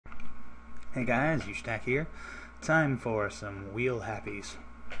Hey guys, Yushatak here. Time for some wheel happies.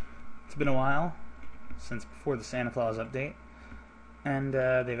 It's been a while since before the Santa Claus update, and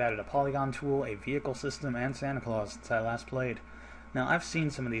they've added a polygon tool, a vehicle system, and Santa Claus since I last played. Now, I've seen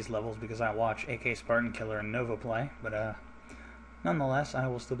some of these levels because I watch AK Spartan Killer and Nova play, but nonetheless, I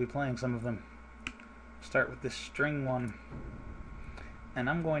will still be playing some of them. Start with this string one, and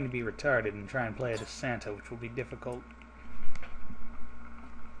I'm going to be retarded and try and play it as Santa, which will be difficult.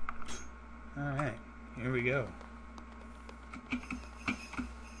 Alright, here we go.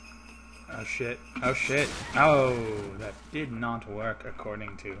 Oh shit, oh shit, oh, that did not work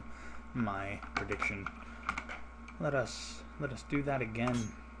according to my prediction. Let us do that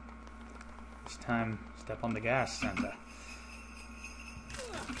again. This time, step on the gas, Santa.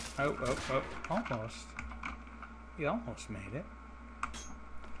 Oh, almost. You almost made it.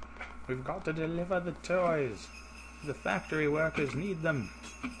 We've got to deliver the toys. The factory workers need them.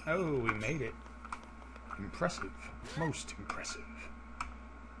 Oh, we made it. Impressive. Most impressive.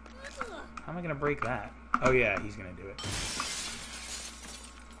 How am I going to break that? Oh yeah, he's going to do it.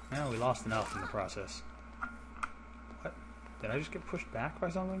 Well, we lost an elf in the process. What? Did I just get pushed back by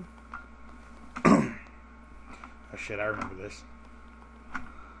something? Oh shit, I remember this.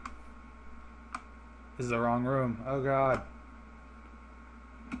 This is the wrong room. Oh god.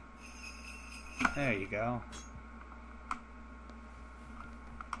 There you go.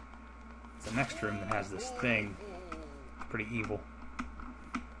 It's the next room that has this thing. It's pretty evil.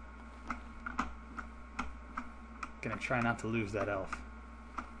 Gonna try not to lose that elf.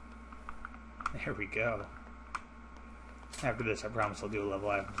 There we go. After this, I promise I'll do a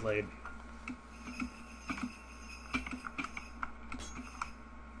level I haven't played.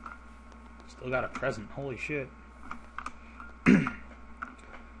 Still got a present. Holy shit.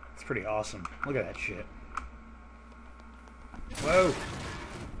 It's pretty awesome. Look at that shit. Whoa!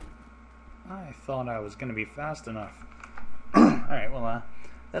 I thought I was going to be fast enough. Alright, well,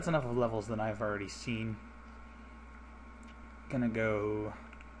 that's enough of levels that I've already seen. Gonna go...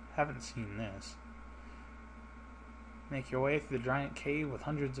 Haven't seen this. Make your way through the giant cave with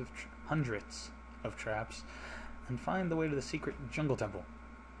hundreds of traps, and find the way to the secret jungle temple.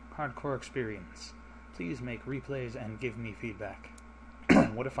 Hardcore experience. Please make replays and give me feedback.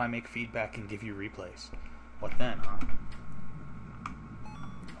 What if I make feedback and give you replays? What then, huh?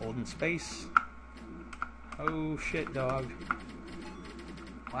 Holding space. Oh shit, dog.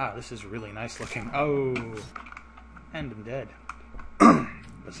 Wow, this is really nice looking. Oh, and I'm dead.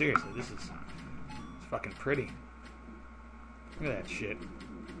 But seriously, this is fucking pretty. Look at that shit.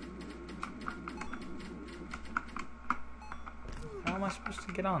 How am I supposed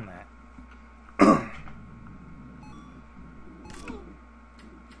to get on that?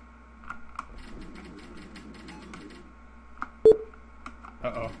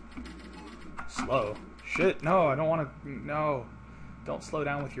 Uh-oh. Slow. Shit, no, I don't want to... No. Don't slow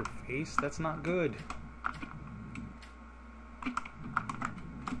down with your face. That's not good.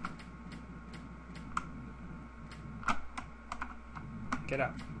 Get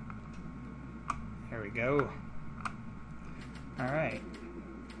up. There we go. Alright.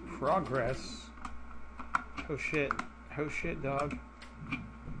 Progress. Oh shit. Oh shit, dog.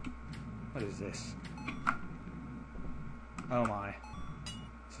 What is this? Oh my.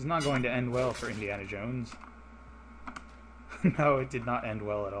 This is not going to end well for Indiana Jones. No, it did not end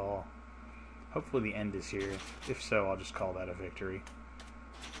well at all. Hopefully the end is here. If so, I'll just call that a victory.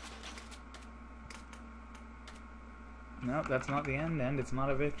 Nope, that's not the end, and it's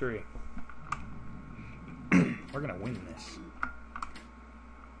not a victory. We're gonna win this.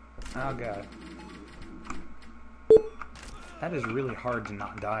 Oh god. That is really hard to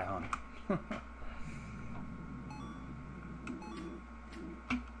not die on.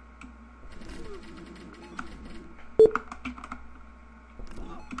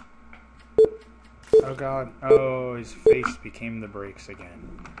 Oh god. Oh, his face became the brakes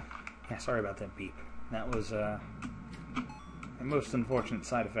again. Yeah, sorry about that beep. That was a most unfortunate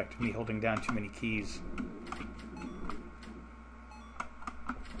side effect of me holding down too many keys.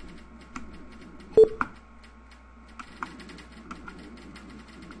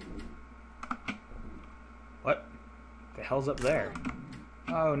 What? The hell's up there?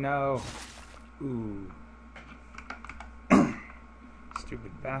 Oh no. Ooh.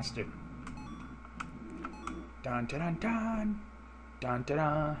 Stupid bastard. Dun dun dun dun! Dun dun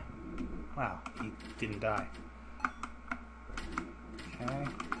dun! Wow, he didn't die. Okay.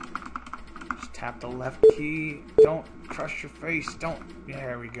 Just tap the left key. Don't crush your face. Don't.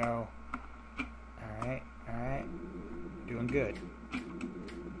 There we go. Alright, alright. Doing good.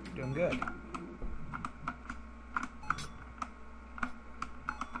 Doing good.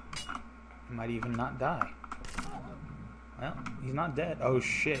 might even not die. Well, he's not dead. Oh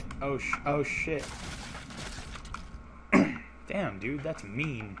shit. Oh shit. Damn, dude, that's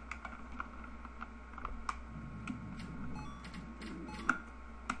mean.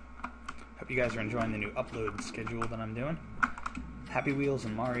 Hope you guys are enjoying the new upload schedule that I'm doing. Happy Wheels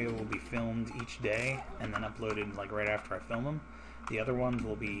and Mario will be filmed each day and then uploaded like right after I film them. The other ones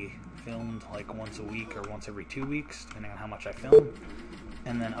will be filmed like once a week or once every 2 weeks, depending on how much I film,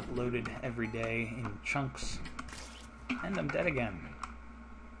 and then uploaded every day in chunks. And I'm dead again.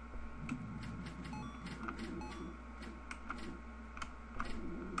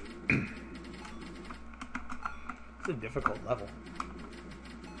 It's a difficult level.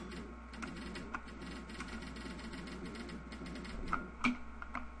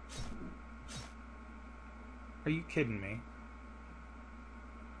 Are you kidding me?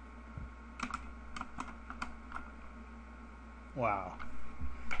 Wow.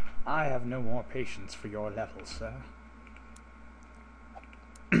 I have no more patience for your level, sir.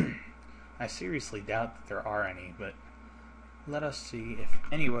 I seriously doubt that there are any, but let us see if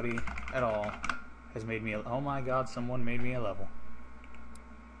anybody at all has made me a... Oh my god, someone made me a level.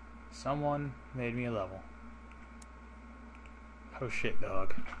 Someone made me a level. Oh shit,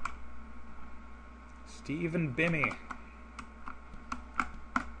 dog. Stephen Bimmy.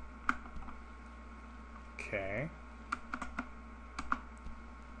 Okay.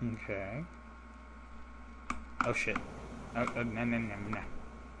 Okay. Oh shit. Oh, no.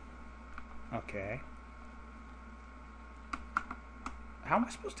 Okay. How am I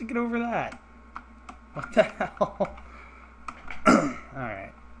supposed to get over that? What the hell?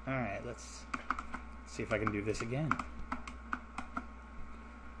 Alright. Alright, let's see if I can do this again.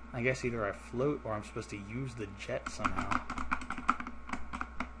 I guess either I float or I'm supposed to use the jet somehow.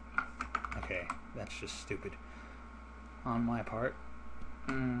 Okay, that's just stupid on my part.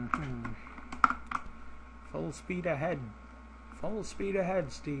 Full speed ahead. Full speed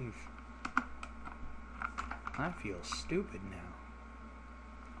ahead, Steve. I feel stupid now.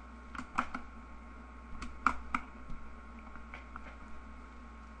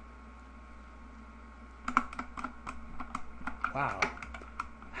 Wow.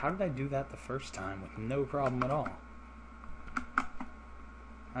 How did I do that the first time with no problem at all?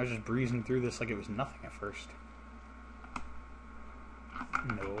 I was just breezing through this like it was nothing at first.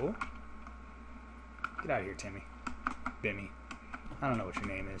 No. Get out of here, Timmy. Bimmy. I don't know what your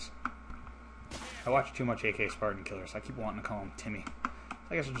name is. I watch too much AK Spartan Killer, so I keep wanting to call him Timmy. So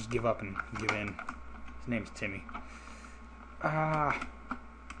I guess I'll just give up and give in. His name's Timmy. Ah.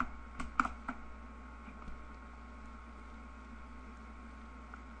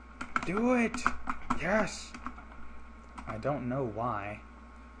 Do it! Yes! I don't know why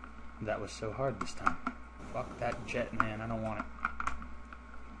that was so hard this time. Fuck that jet, man. I don't want it.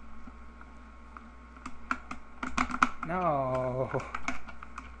 No!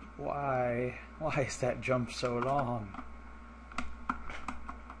 Why? Why is that jump so long?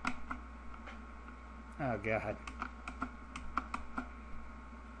 Oh god.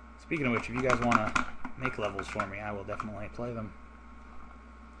 Speaking of which, if you guys want to make levels for me, I will definitely play them.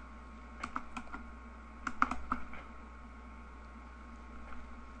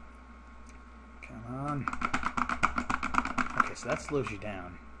 Come on. Okay, so that slows you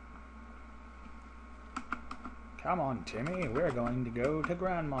down. Come on, Timmy, we're going to go to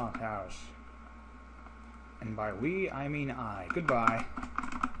Grandma's house. And by we, I mean I. Goodbye.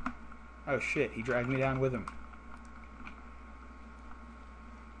 Oh shit, he dragged me down with him.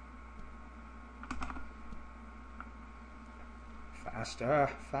 Faster,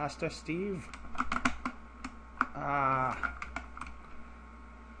 faster, Steve. Ah.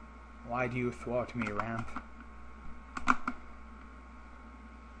 Why do you thwart me, Ramp?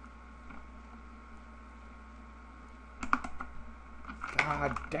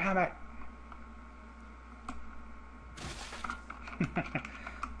 God damn it!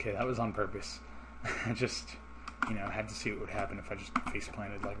 Okay, that was on purpose. I just, you know, had to see what would happen if I just face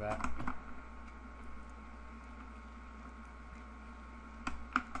planted like that.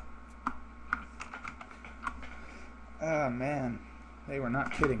 Oh man, they were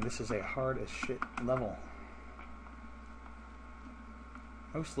not kidding. This is a hard as shit level.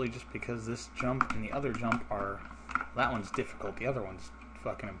 Mostly just because this jump and the other jump are... That one's difficult, the other one's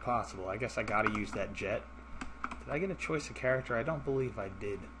fucking impossible. I guess I gotta use that jet. Did I get a choice of character? I don't believe I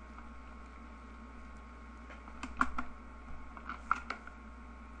did.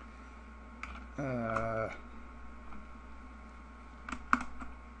 Alright.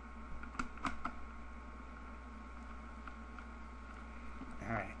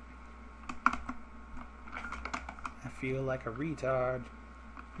 I feel like a retard.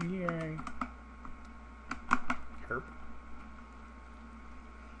 Yay. Herp.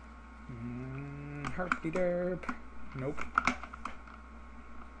 Herpy derp. Nope.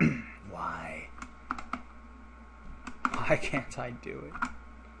 Why? Why can't I do it?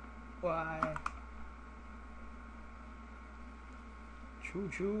 Why? Choo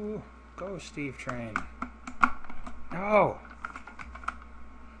choo. Go, Steve Train. No!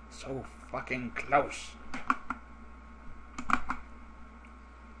 So fucking close.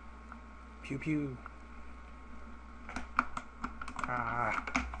 Pew pew. Ah.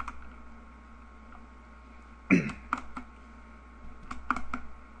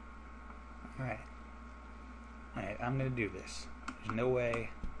 Alright. Alright, I'm gonna do this. There's no way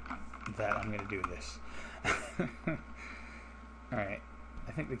that I'm gonna do this. Alright.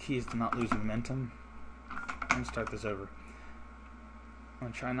 I think the key is to not lose momentum. I'm gonna start this over. I'm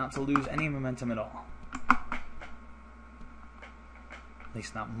gonna try not to lose any momentum at all. At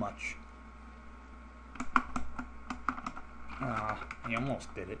least not much. Ah, he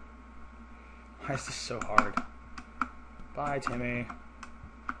almost did it. Why is this so hard? Bye, Timmy.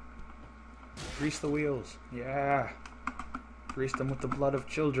 Grease the wheels. Yeah. Grease them with the blood of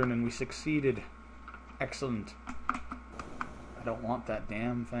children and we succeeded. Excellent. I don't want that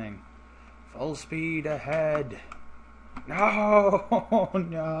damn thing. Full speed ahead. No!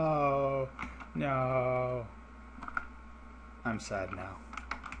 No! No! I'm sad now.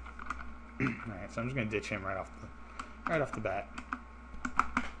 Alright, so I'm just gonna ditch him right off the bat.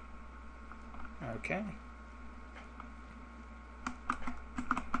 Okay.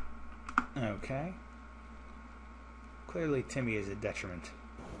 Okay. Clearly Timmy is a detriment.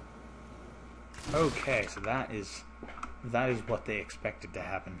 Okay, so that is what they expected to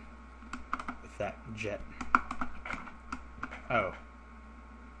happen with that jet. Oh.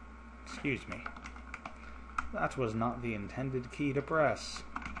 Excuse me. That was not the intended key to press.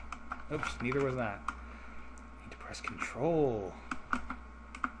 Oops, neither was that. Need to press control.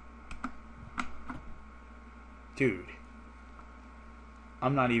 Dude.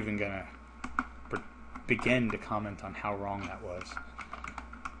 I'm not even gonna begin to comment on how wrong that was.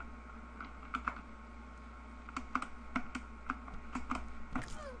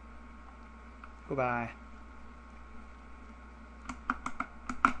 Goodbye.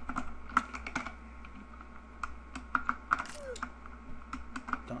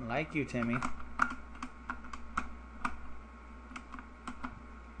 Don't like you, Timmy.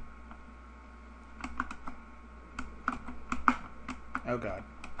 Oh God.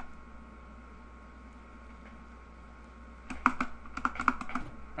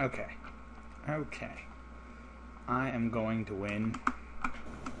 Okay. Okay. I am going to win.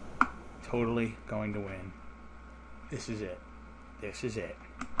 Totally going to win. This is it. This is it.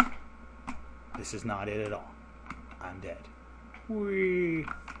 This is not it at all. I'm dead. Whee!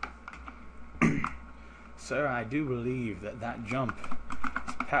 Sir, I do believe that jump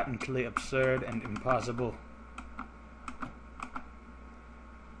is patently absurd and impossible.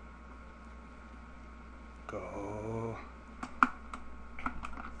 Go.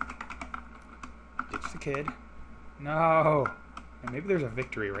 Ditch the kid. No! And maybe there's a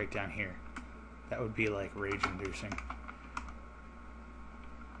victory right down here. That would be like rage-inducing.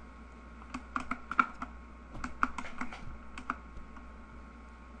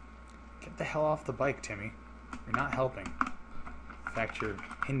 Get the hell off the bike, Timmy. You're not helping. In fact, you're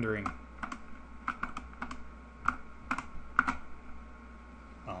hindering. Oh,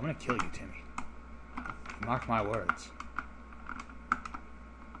 I'm gonna kill you, Timmy. Mark my words.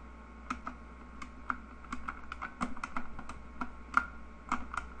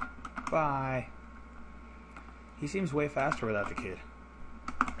 Bye. He seems way faster without the kid.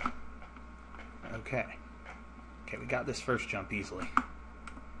 Okay. Okay, we got this first jump easily.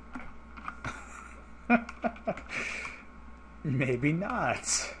 Maybe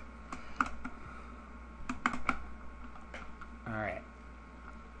not. Alright.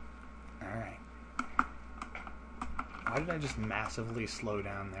 Alright. Why did I just massively slow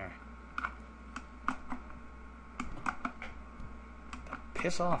down there?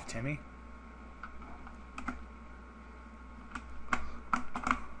 Piss off, Timmy.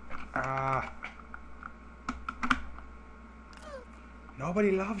 Ah.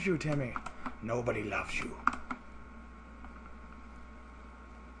 Nobody loves you, Timmy. Nobody loves you.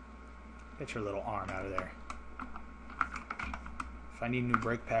 Get your little arm out of there. If I need new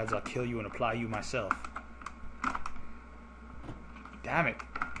brake pads, I'll kill you and apply you myself. Damn it.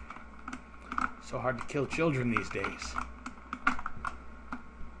 So hard to kill children these days.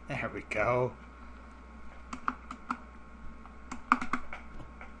 There we go.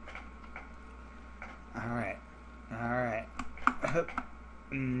 Alright. Alright.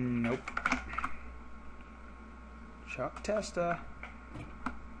 Nope. Shock tester.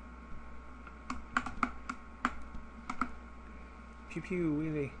 Pew pew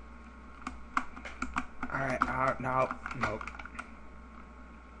wheelie. Alright, no. Nope.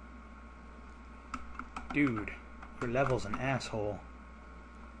 Dude, your level's an asshole.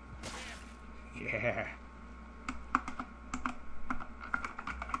 Yeah. I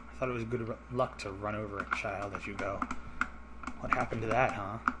thought it was good luck to run over a child as you go. What happened to that,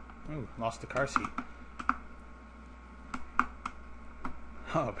 huh? Ooh, lost the car seat.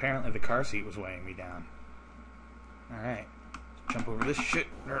 Oh, apparently the car seat was weighing me down. Alright. Jump over this shit.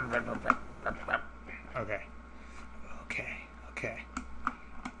 Okay. Okay.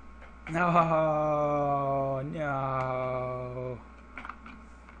 No.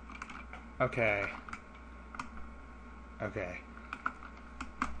 Okay.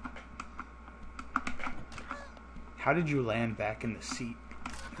 How did you land back in the seat,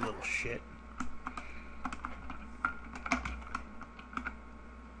 you little shit?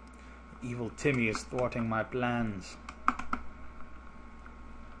 Evil Timmy is thwarting my plans.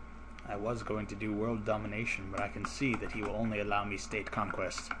 I was going to do world domination, but I can see that he will only allow me state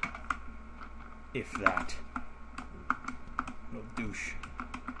conquest. If that. Little douche.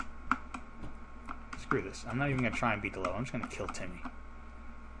 Screw this. I'm not even going to try and beat the level. I'm just going to kill Timmy.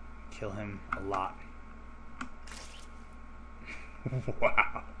 Kill him a lot.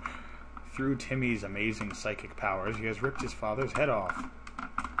 Wow. Through Timmy's amazing psychic powers, he has ripped his father's head off.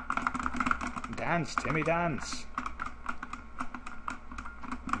 Dance, Timmy, dance.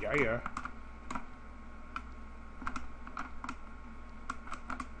 Yeah.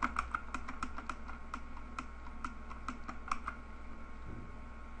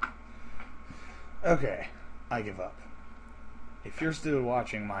 Okay, I give up. If you're still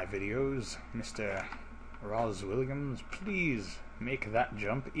watching my videos, Mr. Roz Williams, please make that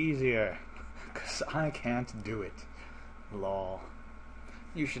jump easier, 'cause I can't do it. Lol.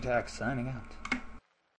 Yushatak signing out.